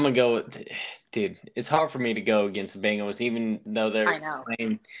gonna go. Dude, it's hard for me to go against the Bengals, even though they're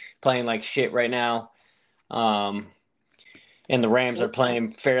playing like shit right now. And the Rams are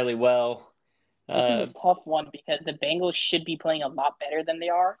playing fairly well. This is a tough one because the Bengals should be playing a lot better than they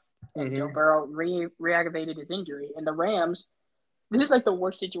are. And Joe Burrow re-aggravated his injury. And the Rams, this is like the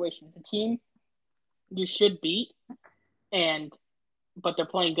worst situation. It's a team you should beat, but they're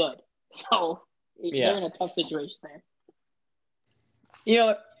playing good. So they're in a tough situation there. You know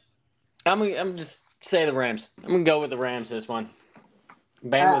what? I'm just say the Rams. I'm going to go with the Rams this one.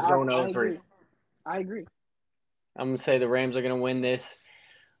 Bengals going 0-3. I agree. I'm going to say the Rams are going to win this.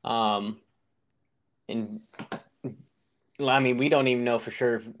 And I mean, we don't even know for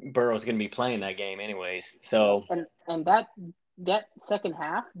sure if Burrow's going to be playing that game, anyways. So and that second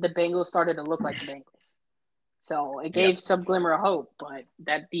half, the Bengals started to look like the Bengals. So it gave some glimmer of hope, but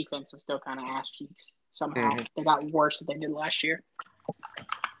that defense was still kind of ass cheeks somehow. They got worse than they did last year.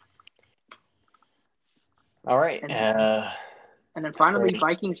 All right. And then finally,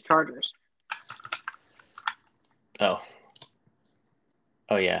 Vikings Chargers. Oh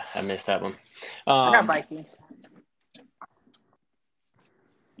yeah, I missed that one. I got Vikings.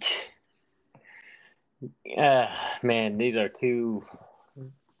 Man, these are two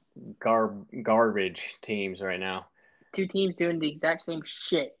garbage teams right now. Two teams doing the exact same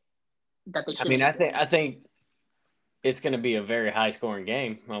shit that they should. I mean, I think it's going to be a very high scoring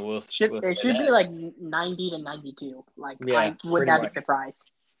game. It should be like 90-92. I would not be surprised.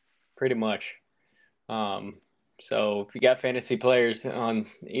 Pretty much. So if you got fantasy players on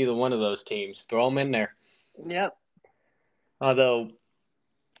either one of those teams, throw them in there. Yep. Although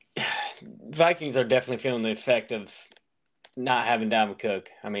Vikings are definitely feeling the effect of not having Dalvin Cook.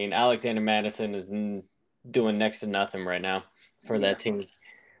 I mean, Alexander Madison is doing next to nothing right now for that team.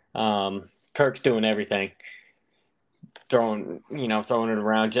 Kirk's doing everything. Throwing it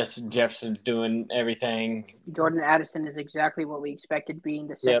around. Justin Jefferson's doing everything. Jordan Addison is exactly what we expected, being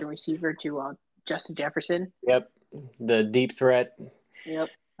the second receiver to Justin Jefferson. Yep. The deep threat. Yep.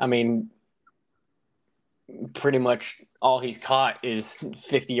 I mean, pretty much all he's caught is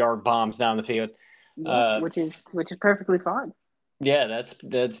 50-yard bombs down the field. Which is perfectly fine. Yeah, that's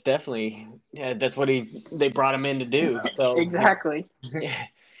definitely that's what they brought him in to do. So exactly.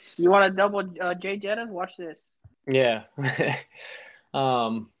 You want to double Jay Jettas? Watch this. Yeah.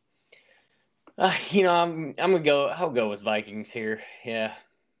 I'm gonna go. I'll go with Vikings here. Yeah,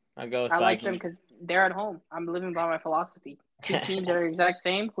 I'll go with Vikings. I like them because they're at home. I'm living by my philosophy. Two teams that are the exact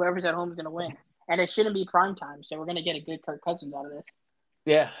same. Whoever's at home is gonna win, and it shouldn't be prime time. So we're gonna get a good Kirk Cousins out of this.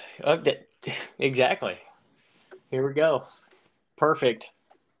 Yeah, exactly. Here we go. Perfect.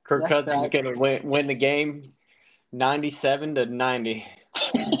 Kirk Cousins is gonna win the game, 97-90.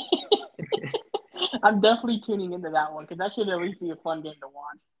 I'm definitely tuning into that one because that should at least be a fun game to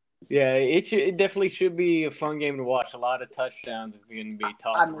watch. Yeah, it definitely should be a fun game to watch. A lot of touchdowns is going to be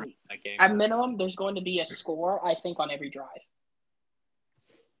tossed in that game. At minimum, there's going to be a score, I think, on every drive.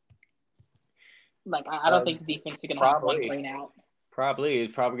 I don't think the defense is going to have one clean out. Probably.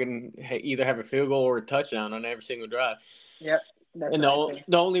 It's probably going to either have a field goal or a touchdown on every single drive. Yep. That's And what I think.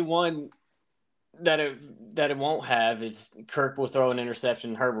 the only one that it won't have is Kirk will throw an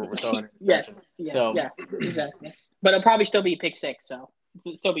interception, Herbert will throw an Yes. interception. Yeah. So Yeah. Exactly. But it'll probably still be pick six, so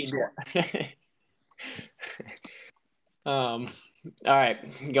it'll still be a score. yeah. All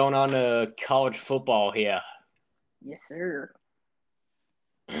right, going on to college football here. Yes, sir.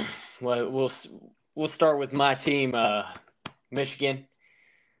 Well, we'll start with my team, Michigan.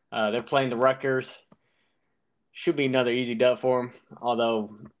 They're playing the Rutgers. Should be another easy dub for them.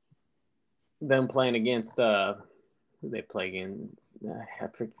 Although them playing against who they play against, I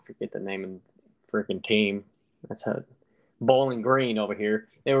forget the name of the freaking team. That's a Bowling Green over here.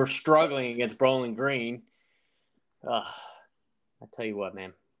 They were struggling against Bowling Green. I tell you what,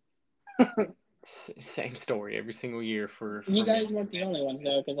 man. Same story every single year for You guys Michigan. weren't the only ones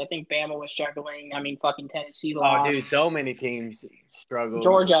though, because I think Bama was struggling. I mean, fucking Tennessee Oh, lost. dude, so many teams struggled.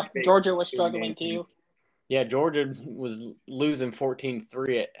 Georgia was struggling too. Yeah, Georgia was losing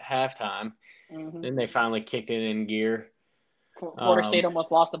 14-3 at halftime. Mm-hmm. Then they finally kicked it in gear. Florida State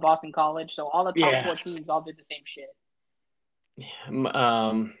almost lost to Boston College, so all the top four teams all did the same shit.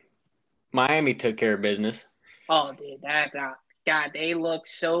 Miami took care of business. Oh, dude, God, they look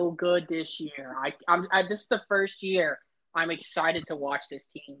so good this year. This is the first year I'm excited to watch this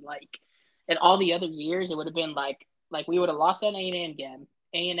team. Like, in all the other years, it would have been like we would have lost that A&M game,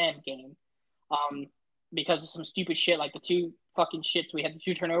 because of some stupid shit, like the two fucking shits we had, the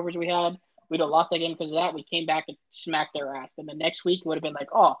two turnovers we had. We'd have lost that game because of that. We came back and smacked their ass. Then the next week would have been like,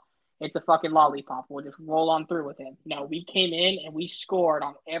 oh, it's a fucking lollipop. We'll just roll on through with him. No, we came in and we scored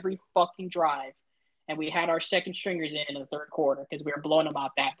on every fucking drive. And we had our second stringers in the third quarter because we were blowing them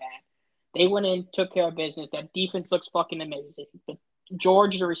out that bad. They went in, took care of business. That defense looks fucking amazing.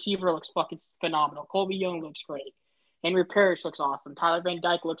 George, the receiver, looks fucking phenomenal. Colby Young looks great. Henry Parrish looks awesome. Tyler Van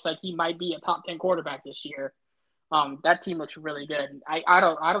Dyke looks like he might be a top 10 quarterback this year. That team looks really good. I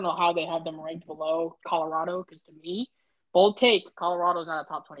don't know how they have them ranked below Colorado, because to me, bold take, Colorado's not a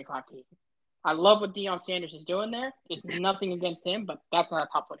top 25 team. I love what Deion Sanders is doing there. It's nothing against him, but that's not a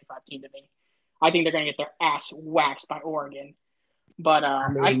top 25 team to me. I think they're going to get their ass waxed by Oregon. But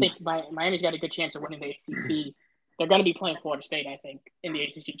I think Miami's got a good chance of winning the ACC. They're going to be playing Florida State, I think, in the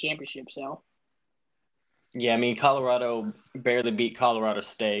ACC championship. So, yeah, I mean, Colorado barely beat Colorado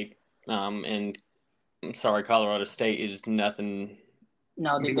State. And I'm sorry, Colorado State is nothing.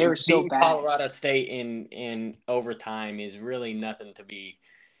 No, they were so bad. Colorado State in overtime is really nothing to be.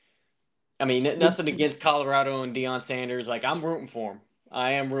 I mean, nothing against Colorado and Deion Sanders. Like, I'm rooting for him.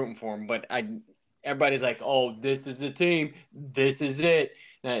 I am rooting for him, but everybody's like, "Oh, this is the team. This is it."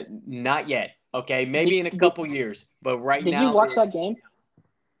 Not yet. Okay, maybe in a couple years, but right now. Did you watch that game?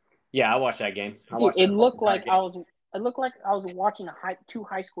 Yeah, I watched that game. It looked like I was watching two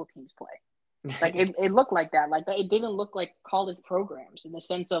high school teams play. Like it looked like that. Like it didn't look like college programs in the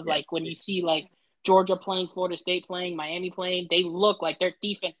sense of like when you see like Georgia playing, Florida State playing, Miami playing, they look like their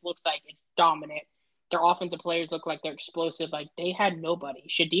defense looks like it's dominant. Their offensive players look like they're explosive. Like they had nobody.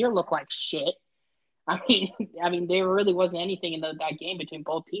 Shadir looked like shit. I mean, there really wasn't anything in that game between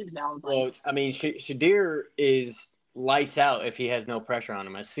both teams. Now, I mean, Shadir is lights out if he has no pressure on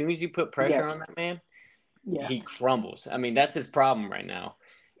him. As soon as you put pressure on that man, he crumbles. I mean, that's his problem right now.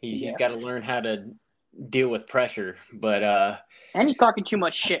 He's got to learn how to deal with pressure. But and he's talking too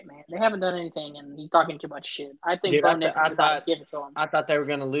much shit, man. They haven't done anything, and he's talking too much shit. I think Bo Nix is about to give it to him. I thought they were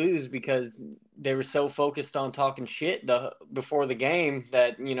going to lose because they were so focused on talking shit before the game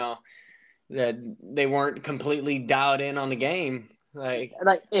that that they weren't completely dialed in on the game. Like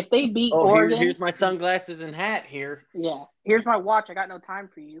if they beat Oregon, here's my sunglasses and hat here. Yeah, here's my watch. I got no time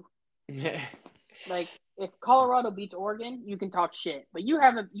for you. Like if Colorado beats Oregon, you can talk shit, but you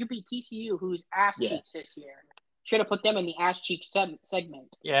beat TCU, who's ass cheeks this year. Should have put them in the ass cheek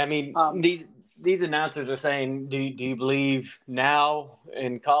segment. Yeah, I mean these announcers are saying, do you believe now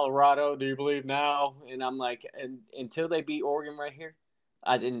in Colorado? Do you believe now? And I'm like, until they beat Oregon right here,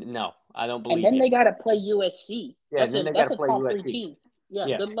 I don't believe. And then they got to play USC. Yeah, that's a top USC. 3 team.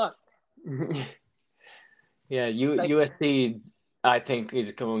 Yeah, good luck. Yeah, USC, I think,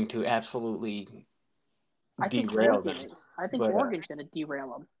 is going to absolutely derail them. I think Oregon's going to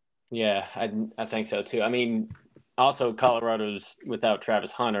derail them. Yeah, I think so too. I mean, also Colorado's without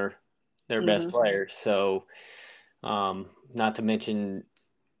Travis Hunter, their best player. So, not to mention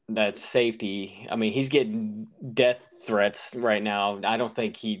that safety. I mean, he's getting death threats right now. I don't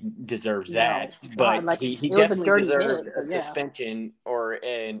think he deserves that, but he definitely deserved a suspension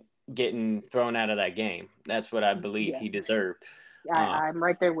and getting thrown out of that game. That's what I believe he deserved. Yeah, I'm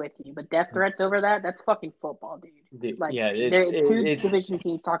right there with you. But death threats over that's fucking football, dude. Like, it's two division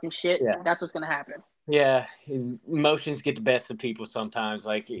teams talking shit. Yeah. That's what's going to happen. Yeah, emotions get the best of people sometimes.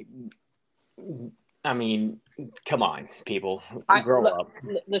 Like, I mean, come on, people, grow up.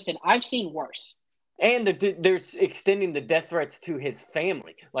 Listen, I've seen worse. And there's extending the death threats to his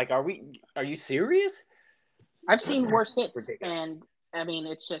family. Like, are you serious? I've seen worse hits, Ridiculous. and I mean,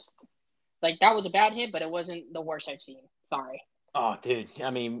 it's just like that was a bad hit, but it wasn't the worst I've seen. Sorry. Oh, dude.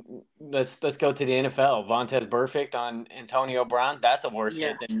 I mean, let's go to the NFL. Vontez Burfict on Antonio Brown. That's a worse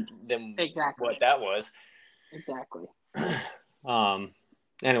Yeah, hit than exactly. what that was. Exactly.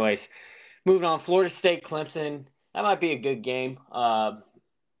 Anyways, moving on. Florida State, Clemson. That might be a good game. I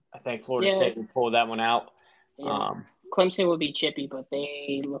think Florida State will pull that one out. Yeah. Clemson will be chippy, but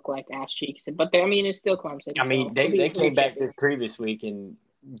they look like ass cheeks. But it's still Clemson. I mean, so they came back the previous week and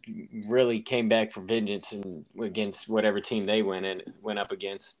really came back for vengeance and against whatever team they went up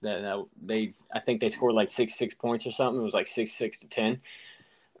against. I think they scored like 6 points or something. It was like 6 to 10.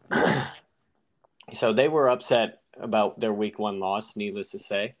 So they were upset about their week 1 loss. Needless to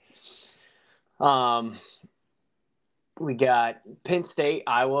say. We got Penn State,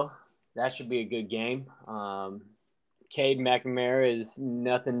 Iowa. That should be a good game. Cade McNamara is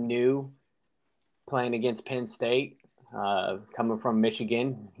nothing new playing against Penn State. Coming from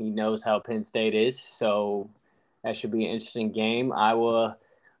Michigan, he knows how Penn State is, so that should be an interesting game. Iowa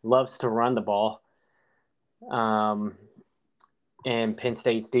loves to run the ball, and Penn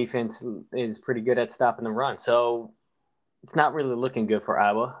State's defense is pretty good at stopping the run. So it's not really looking good for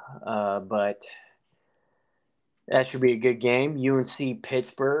Iowa, but that should be a good game. UNC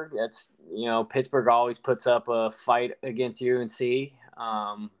Pittsburgh. Pittsburgh always puts up a fight against UNC,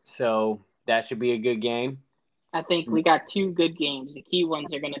 so that should be a good game. I think we got 2 good games. The key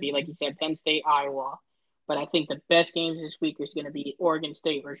ones are going to be, like you said, Penn State, Iowa. But I think the best games this week is going to be Oregon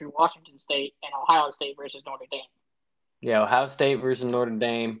State versus Washington State and Ohio State versus Notre Dame. Yeah, Ohio State versus Notre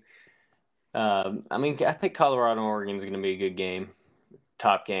Dame. I think Colorado and Oregon is going to be a good game,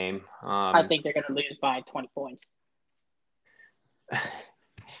 top game. I think they're going to lose by 20 points.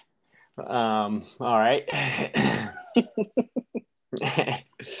 All right.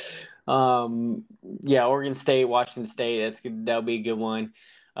 Yeah, Oregon State, Washington State. That's good. That'll be a good one.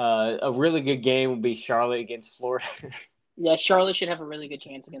 A really good game will be Charlotte against Florida. Yeah, Charlotte should have a really good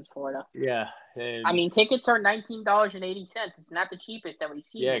chance against Florida. Yeah. Tickets are $19.80. It's not the cheapest that we've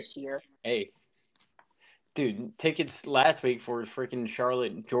seen this year. Hey, dude, tickets last week for freaking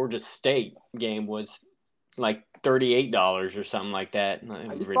Charlotte Georgia State game was like $38 or something like that.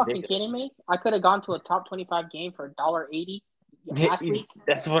 Are you fucking kidding me? I could have gone to a top 25 game for $1.80 last week.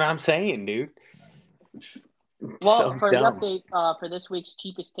 That's what I'm saying, dude. Well, so for dumb. The update for this week's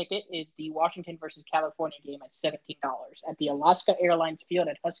cheapest ticket is the Washington versus California game at $17 at the Alaska Airlines Field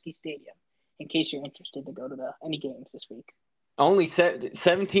at Husky Stadium. In case you're interested to go to any games this week. Only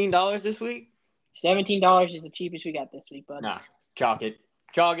 $17 this week? $17 is the cheapest we got this week, bud. Nah, chalk it.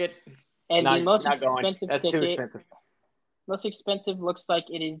 And the most expensive That's ticket, too expensive. Most expensive looks like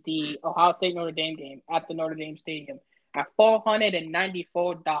it is the Ohio State Notre Dame game at the Notre Dame Stadium at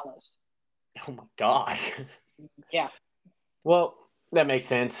 $494. Oh my gosh. Yeah. Well, that makes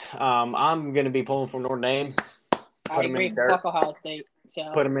sense. I'm gonna be pulling for Notre Dame. I agree. Fuck Ohio State. So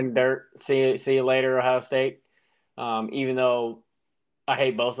put them in dirt. See you later, Ohio State. Even though I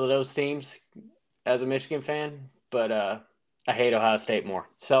hate both of those teams as a Michigan fan, but I hate Ohio State more.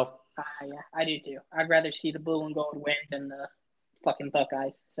 So yeah, I do too. I'd rather see the blue and gold win than the fucking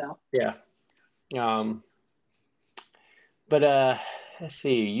Buckeyes. So yeah. But let's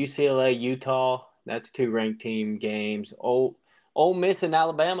see, UCLA, Utah. That's 2 ranked team games. Ole Miss and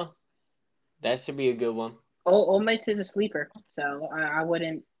Alabama. That should be a good one. Ole Miss is a sleeper, so I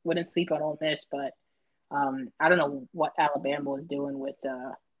wouldn't sleep on Ole Miss, but I don't know what Alabama was doing with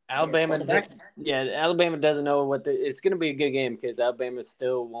Alabama. Alabama doesn't know what it's going to be a good game because Alabama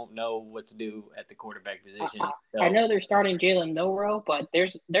still won't know what to do at the quarterback position. I know they're starting Jalen Milroe, but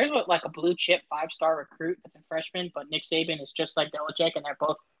there's like a blue chip 5-star recruit that's a freshman, but Nick Saban is just like Belichick, and they're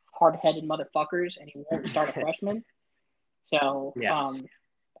both hard-headed motherfuckers, and he won't start a freshman. So, yeah.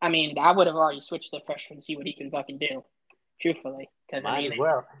 I would have already switched to the freshman to see what he can fucking do, truthfully. Because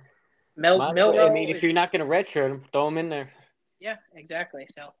well. Milroe, if you're not going to redshirt him, throw him in there. Yeah, exactly.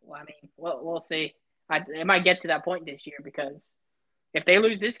 So, we'll see. It might get to that point this year because if they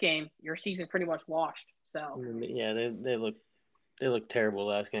lose this game, your season's pretty much washed. So, yeah, they look terrible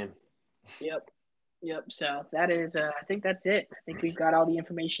last game. Yep. So that is, I think that's it. I think we've got all the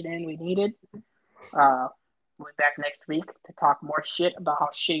information in we needed. We'll be back next week to talk more shit about how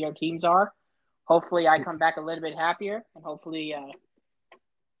shitty our teams are. Hopefully, I come back a little bit happier, and hopefully,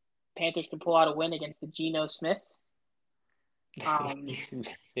 Panthers can pull out a win against the Geno Smiths.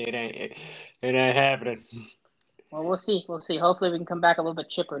 It ain't happening. Well, we'll see. We'll see. Hopefully, we can come back a little bit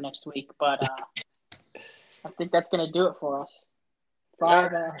chipper next week. But I think that's going to do it for us.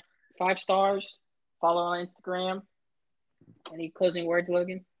 5 stars. Follow on Instagram. Any closing words,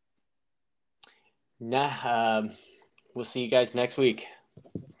 Logan? Nah. We'll see you guys next week.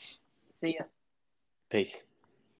 See ya. Peace.